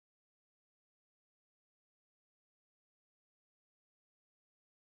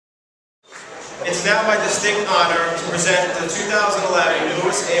It's now my distinct honor to present the 2011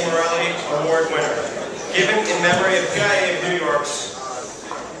 Lewis A. Morelli Award winner, given in memory of PIA of New York's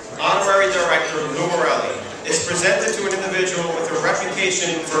Honorary Director Lou Morelli. It's presented to an individual with a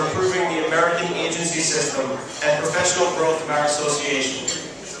reputation for improving the American agency system and professional growth of our association.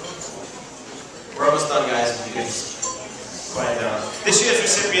 We're almost done, guys, if you could just quiet down. This year's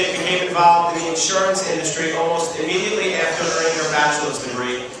recipient became involved in the insurance industry almost immediately after earning her bachelor's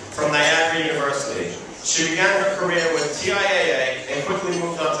degree from Niagara University. She began her career with TIAA and quickly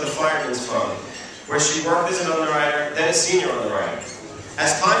moved on to the Fireman's Fund, where she worked as an underwriter, then a senior underwriter.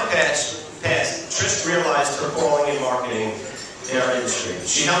 As time passed, Trish realized her calling in marketing in our industry.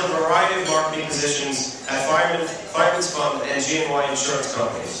 She held a variety of marketing positions at Fireman's Fund and G&Y insurance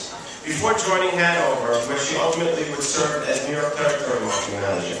companies, before joining Hanover, where she ultimately would serve as New York Territory Marketing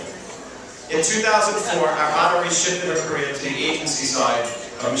Manager. In 2004, our honoree shifted her career to the agency side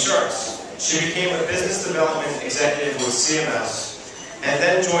of insurance. She became a business development executive with CMS, and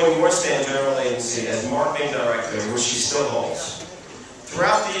then joined Morstan General Agency as marketing director, which she still holds.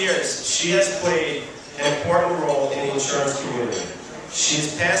 Throughout the years, she has played an important role in the insurance community. She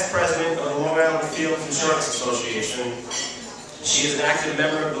is past president of the Long Island Fields Insurance Association. She is an active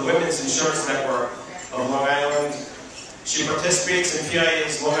member of the Women's Insurance Network of Long Island. She participates in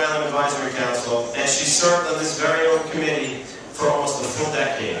PIA's Long Island Advisory Council, and she served on this very own committee for almost a full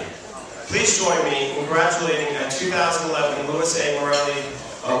decade. Please join me in congratulating our 2011 Lewis A. Morelli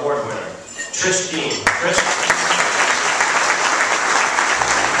Award winner, Trish Dean. Trish.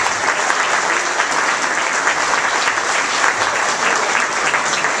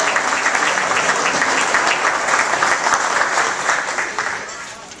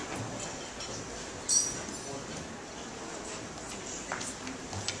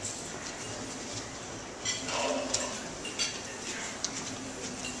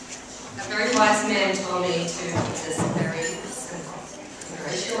 A very wise man told me to keep this very simple,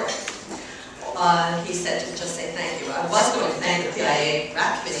 very short. He said to just say thank you. I was going to thank the PIA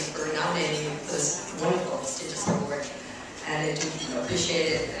RAP Committee for nominating me for this wonderful, prestigious award. And I do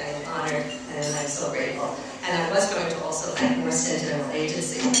appreciate it, and I'm honored, and I'm so grateful. And I was going to also thank Morstan General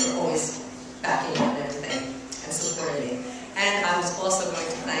Agency for always backing me on everything and supporting me. And I was also going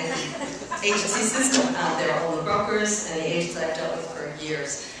to thank the agency system. There are all the brokers and the agents I've dealt with for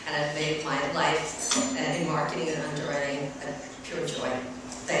years, and I've made my life in marketing and underwriting a pure joy.